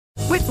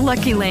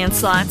Lucky Land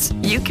Slots,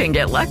 you can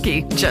get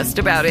lucky just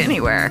about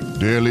anywhere.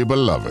 Dearly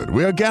beloved,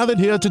 we are gathered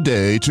here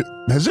today to...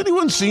 Has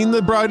anyone seen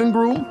the bride and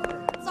groom?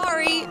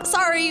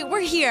 Sorry, we're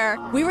here.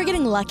 We were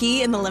getting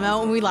lucky in the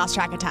limo and we lost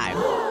track of time.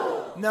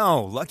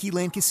 No, Lucky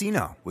Land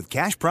Casino, with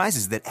cash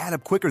prizes that add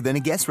up quicker than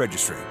a guest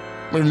registry.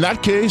 In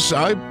that case,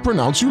 I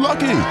pronounce you lucky.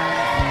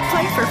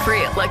 Play for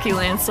free at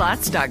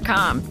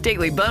LuckyLandSlots.com.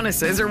 Daily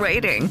bonuses are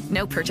waiting.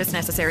 No purchase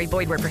necessary.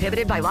 Void where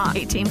prohibited by law.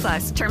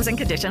 18+. Terms and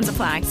conditions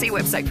apply. See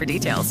website for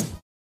details.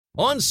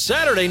 On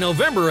Saturday,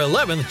 November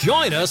 11th,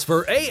 join us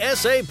for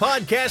ASA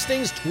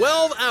Podcasting's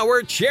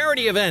 12-hour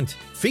charity event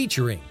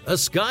featuring a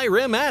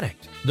Skyrim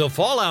addict, the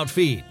Fallout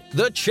Feed,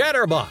 the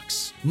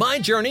Chatterbox, My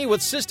Journey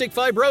with Cystic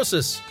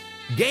Fibrosis,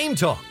 Game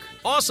Talk,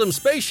 Awesome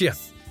Spaceship,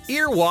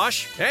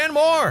 Earwash, and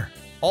more.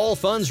 All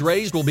funds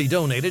raised will be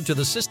donated to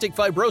the Cystic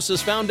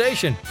Fibrosis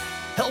Foundation.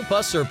 Help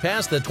us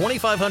surpass the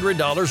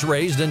 $2,500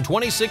 raised in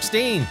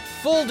 2016.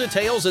 Full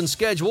details and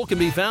schedule can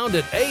be found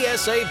at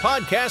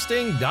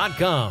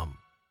ASAPodcasting.com.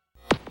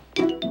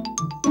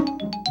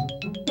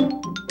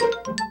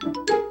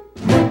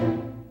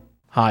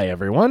 Hi,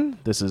 everyone.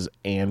 This is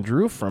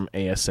Andrew from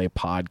ASA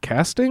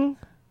Podcasting,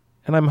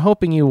 and I'm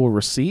hoping you will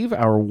receive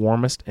our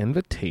warmest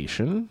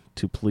invitation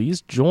to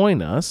please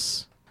join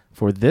us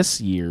for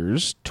this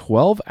year's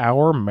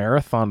 12-hour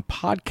marathon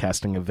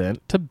podcasting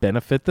event to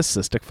benefit the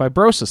Cystic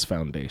Fibrosis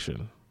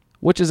Foundation,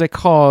 which is a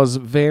cause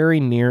very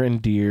near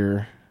and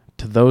dear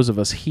to those of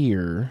us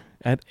here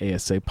at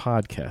ASA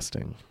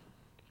Podcasting.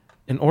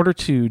 In order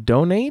to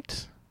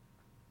donate,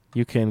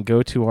 you can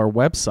go to our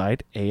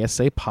website,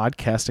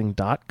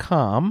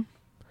 asapodcasting.com,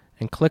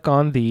 and click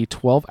on the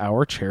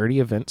 12-hour charity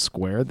event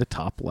square, the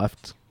top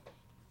left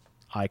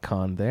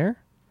icon there.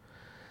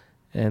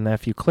 And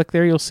if you click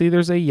there, you'll see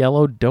there's a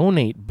yellow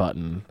donate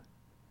button.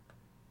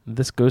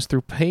 This goes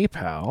through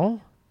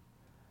PayPal,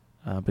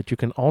 but you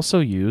can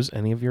also use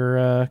any of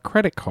your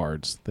credit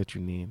cards that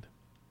you need.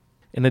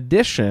 In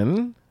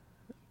addition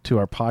to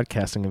our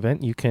podcasting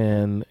event, you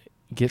can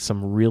get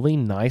some really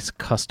nice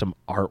custom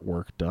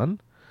artwork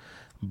done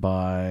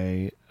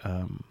by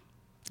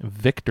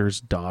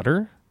Victor's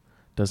daughter.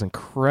 Does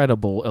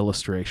incredible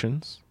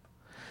illustrations.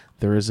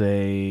 There is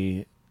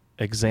a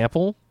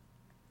example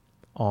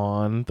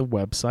on the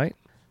website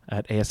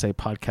at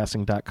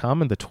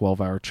asapodcasting.com in the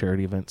 12-hour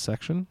charity event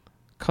section.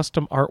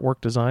 Custom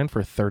artwork design for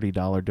a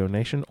 $30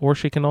 donation, or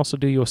she can also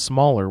do you a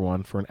smaller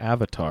one for an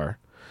avatar,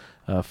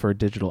 for a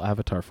digital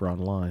avatar for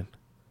online,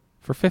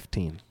 for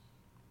 $15.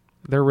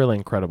 They're really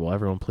incredible.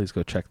 Everyone, please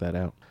go check that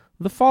out.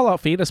 The Fallout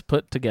Feed has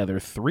put together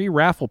 3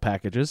 raffle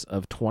packages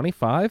of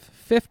 $25,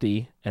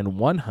 $50, and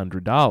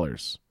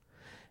 $100.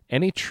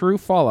 Any true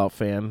Fallout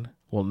fan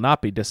will not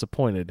be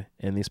disappointed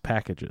in these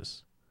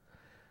packages.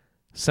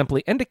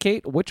 Simply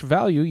indicate which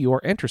value you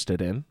are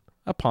interested in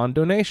upon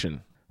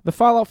donation. The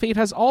Fallout Feed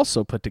has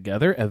also put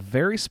together a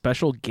very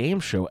special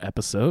game show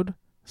episode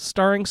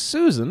starring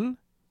Susan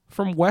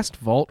from West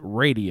Vault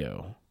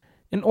Radio.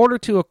 In order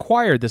to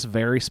acquire this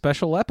very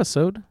special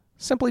episode,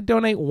 simply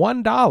donate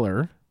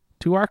 $1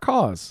 to our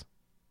cause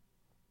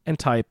and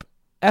type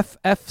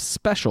FF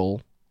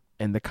Special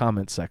in the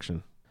comments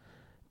section.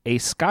 A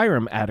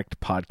Skyrim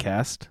Addict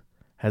podcast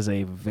has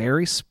a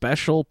very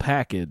special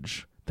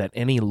package that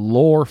any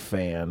lore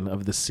fan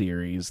of the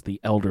series, the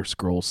Elder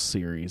Scrolls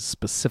series,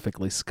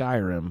 specifically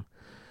Skyrim,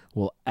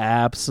 will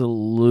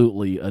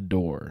absolutely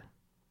adore.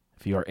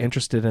 If you are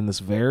interested in this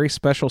very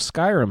special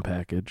Skyrim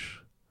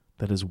package,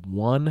 that is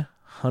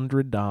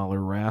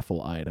 $100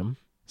 raffle item,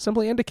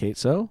 simply indicate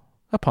so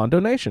upon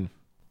donation.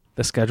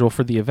 The schedule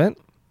for the event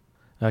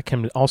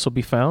can also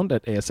be found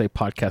at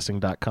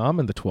asapodcasting.com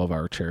in the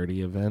 12-hour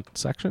charity event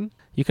section.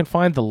 You can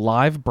find the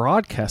live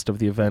broadcast of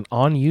the event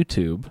on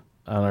YouTube,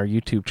 on our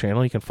YouTube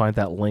channel. You can find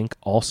that link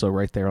also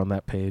right there on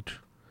that page.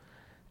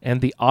 And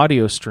the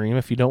audio stream,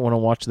 if you don't want to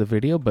watch the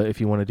video, but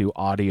if you want to do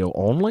audio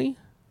only,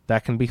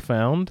 that can be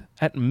found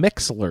at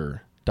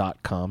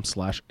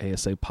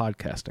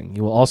mixler.com/asapodcasting.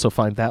 You will also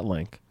find that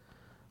link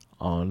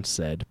on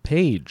said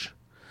page.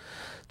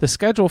 The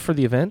schedule for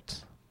the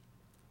event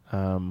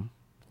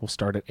will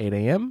start at 8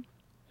 a.m.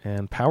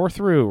 and power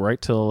through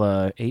right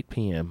till 8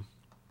 p.m.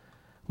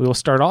 We will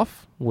start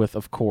off with,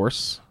 of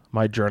course,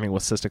 My Journey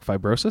with Cystic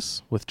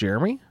Fibrosis with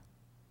Jeremy,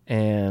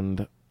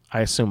 and I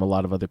assume a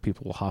lot of other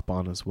people will hop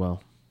on as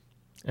well.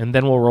 And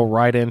then we'll roll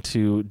right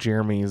into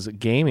Jeremy's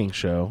gaming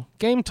show,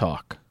 Game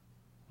Talk.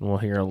 And we'll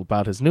hear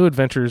about his new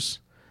adventures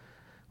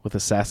with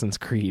Assassin's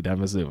Creed,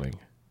 I'm assuming.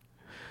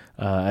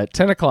 At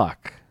 10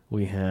 o'clock,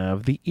 we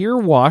have the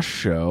Earwash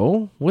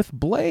Show with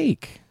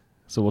Blake.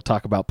 So we'll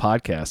talk about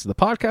podcasts. The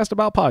podcast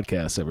about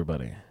podcasts,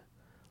 everybody.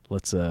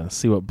 Let's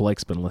see what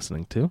Blake's been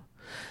listening to.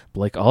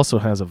 Blake also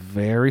has a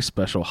very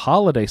special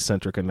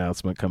holiday-centric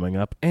announcement coming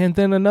up, and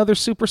then another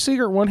super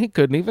secret one he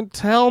couldn't even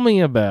tell me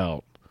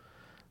about.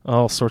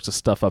 All sorts of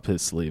stuff up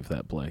his sleeve,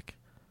 that Blake.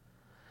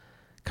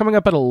 Coming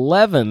up at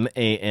 11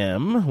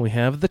 a.m., we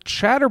have the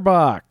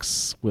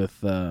Chatterbox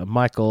with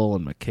Michael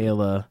and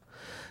Michaela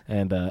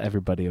and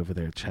everybody over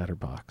there at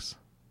Chatterbox.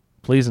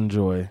 Please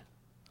enjoy.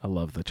 I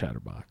love the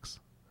Chatterbox.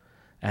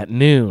 At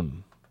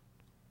noon,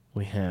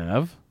 we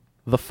have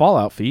the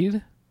Fallout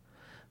feed,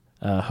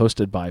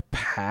 hosted by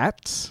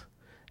Pat,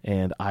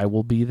 and I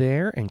will be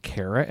there, and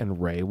Kara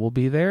and Ray will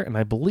be there, and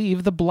I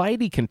believe the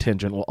Blighty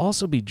contingent will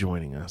also be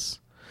joining us.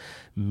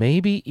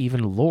 Maybe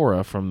even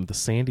Laura from the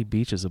sandy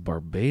beaches of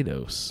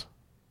Barbados.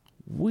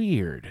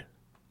 Weird.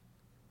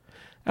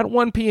 At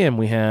 1 p.m.,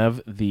 we have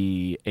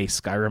a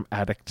Skyrim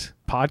Addict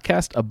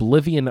podcast,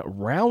 Oblivion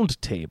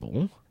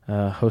Roundtable,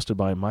 hosted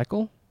by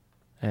Michael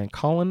and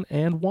Colin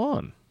and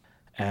Juan.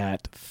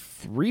 At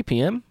 3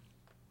 p.m.,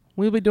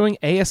 we'll be doing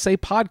ASA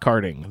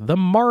Podcasting, the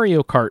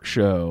Mario Kart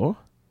show,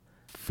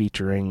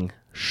 featuring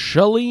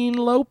Shalene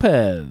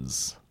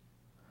Lopez.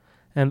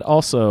 And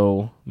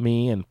also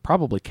me and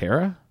probably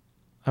Kara.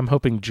 I'm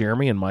hoping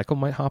Jeremy and Michael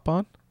might hop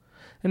on.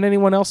 And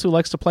anyone else who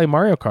likes to play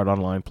Mario Kart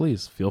online,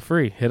 please feel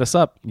free. Hit us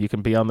up. You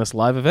can be on this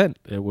live event.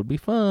 It would be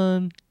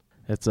fun.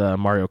 It's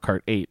Mario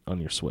Kart 8 on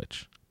your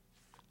Switch.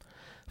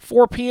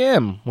 4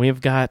 p.m.,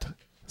 we've got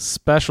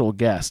special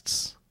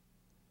guests.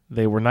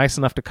 They were nice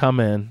enough to come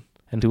in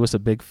and do us a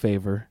big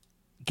favor.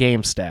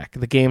 GameStack,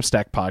 the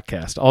GameStack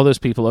podcast. All those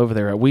people over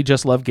there at We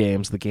Just Love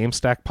Games, the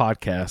GameStack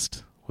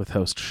podcast with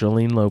host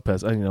Shalene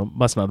Lopez.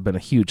 Must not have been a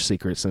huge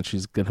secret since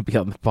she's going to be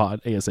on the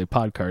ASA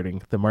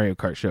Podcasting, the Mario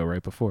Kart show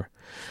right before.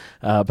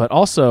 But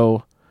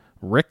also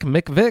Rick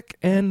McVick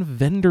and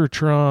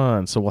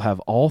Vendertron. So we'll have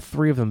all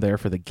three of them there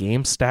for the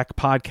GameStack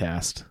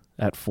podcast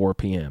at 4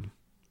 p.m.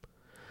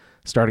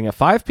 Starting at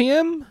 5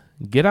 p.m.,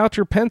 get out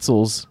your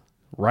pencils,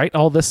 write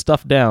all this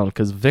stuff down,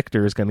 because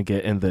Victor is going to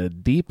get in the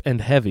deep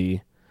and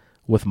heavy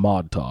with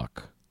mod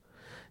talk.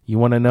 You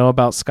want to know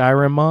about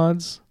Skyrim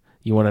mods?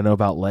 You want to know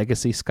about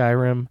Legacy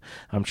Skyrim?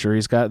 I'm sure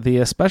he's got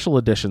the special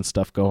edition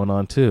stuff going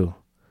on too.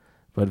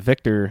 But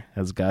Victor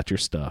has got your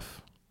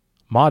stuff.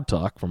 Mod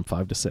talk from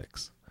 5 to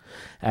 6.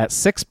 At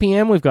 6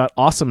 p.m., we've got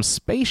Awesome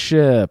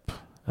Spaceship,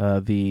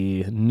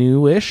 the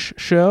newish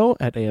show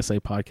at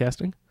ASA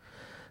Podcasting.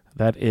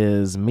 That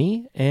is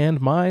me and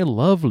my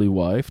lovely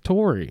wife,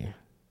 Tori.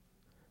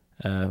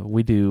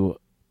 We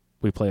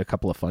play a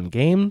couple of fun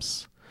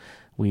games.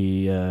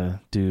 We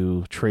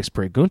do Tres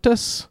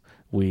Preguntas.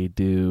 We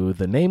do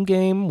the name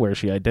game where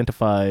she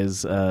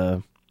identifies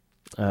an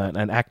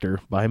actor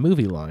by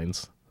movie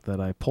lines that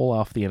I pull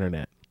off the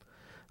internet.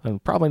 I'm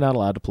probably not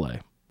allowed to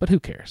play, but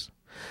who cares?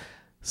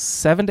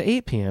 7 to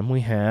 8 p.m.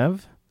 we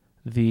have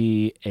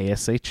the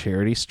ASA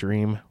Charity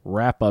Stream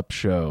wrap-up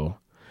show.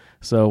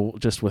 So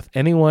just with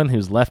anyone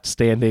who's left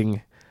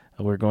standing,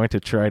 we're going to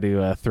try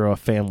to throw a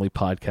family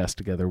podcast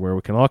together where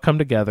we can all come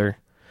together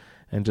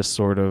and just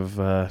sort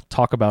of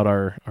talk about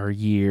our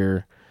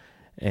year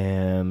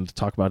and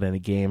talk about any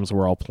games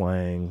we're all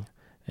playing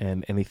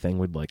and anything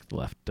we'd like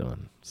left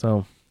done.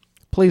 So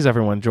please,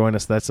 everyone, join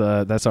us. That's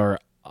our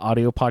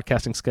audio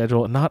podcasting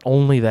schedule. And not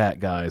only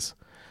that, guys,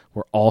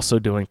 we're also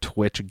doing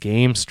Twitch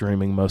game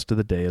streaming most of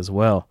the day as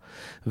well.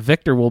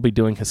 Victor will be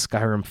doing his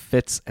Skyrim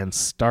Fits and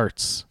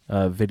Starts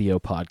video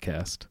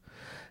podcast.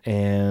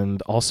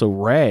 And also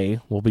Ray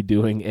will be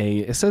doing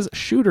it says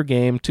shooter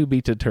game to be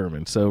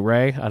determined. So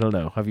Ray, I don't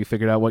know. Have you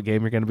figured out what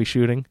game you're going to be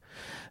shooting?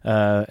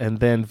 And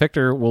then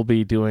Victor will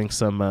be doing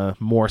some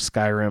more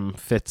Skyrim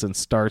Fits and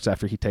Starts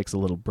after he takes a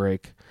little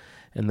break.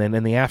 And then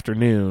in the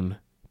afternoon,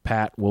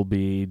 Pat will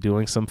be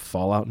doing some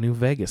Fallout New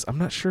Vegas. I'm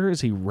not sure.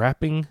 Is he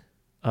wrapping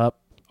up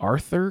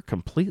Arthur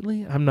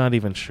completely? I'm not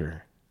even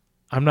sure.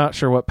 I'm not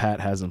sure what Pat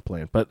has in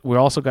plan, but we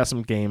also got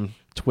some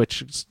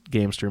Twitch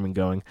game streaming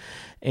going,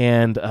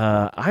 and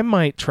I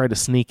might try to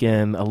sneak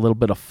in a little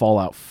bit of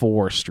Fallout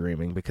 4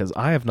 streaming because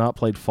I have not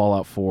played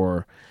Fallout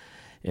 4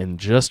 in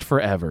just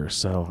forever,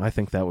 so I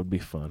think that would be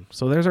fun.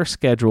 So there's our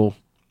schedule.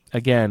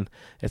 Again,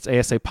 it's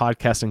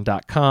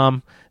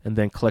asapodcasting.com, and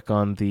then click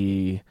on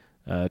the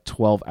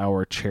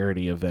 12-hour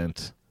charity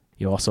event.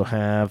 You also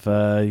have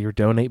your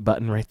donate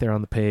button right there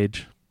on the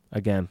page.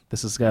 Again,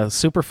 this is a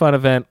super fun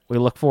event. We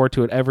look forward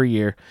to it every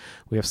year.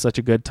 We have such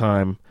a good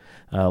time.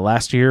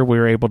 Last year, we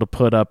were able to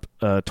put up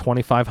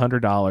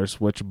 $2,500,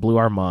 which blew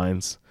our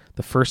minds.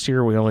 The first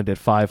year, we only did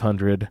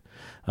 $500,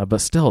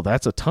 but still,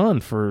 that's a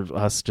ton for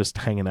us just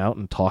hanging out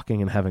and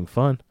talking and having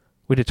fun.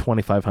 We did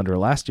 $2,500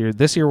 last year.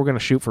 This year, we're going to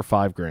shoot for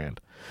 $5,000.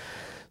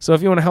 So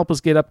if you want to help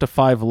us get up to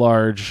 5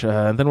 large,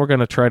 then we're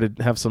going to try to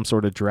have some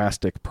sort of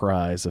drastic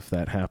prize if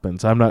that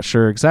happens. I'm not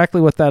sure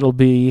exactly what that'll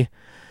be.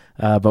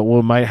 But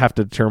we might have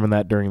to determine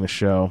that during the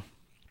show.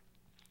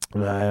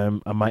 I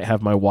might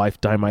have my wife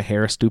dye my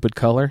hair a stupid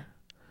color,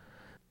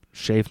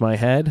 shave my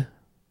head,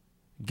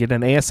 get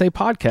an ASA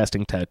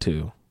podcasting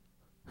tattoo.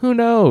 Who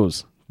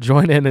knows?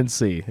 Join in and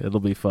see. It'll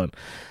be fun.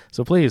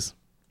 So please,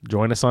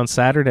 join us on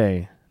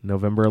Saturday,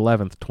 November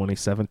 11th,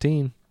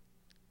 2017.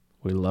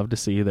 We'd love to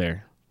see you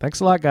there.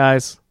 Thanks a lot,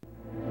 guys.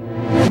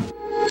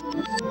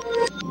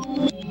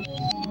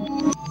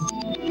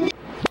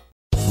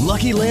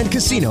 Lucky Land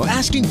Casino,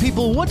 asking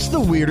people, what's the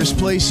weirdest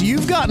place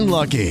you've gotten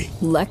lucky?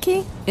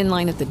 Lucky? In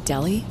line at the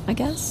deli, I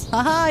guess?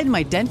 Aha, in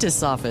my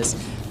dentist's office.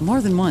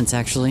 More than once,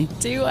 actually.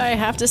 Do I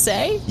have to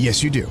say?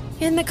 Yes, you do.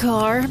 In the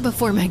car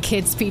before my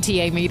kids'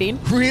 PTA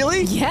meeting.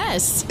 Really?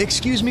 Yes.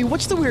 Excuse me,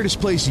 what's the weirdest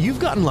place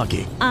you've gotten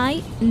lucky?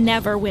 I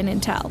never win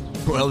and tell.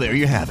 Well, there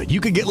you have it. You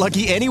can get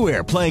lucky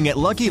anywhere, playing at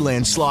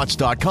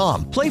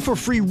LuckyLandSlots.com. Play for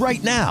free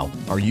right now.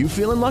 Are you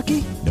feeling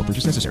lucky? No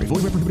purchase necessary.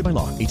 Void where prohibited by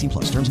law.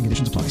 18+. Terms and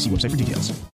conditions apply. See website for details.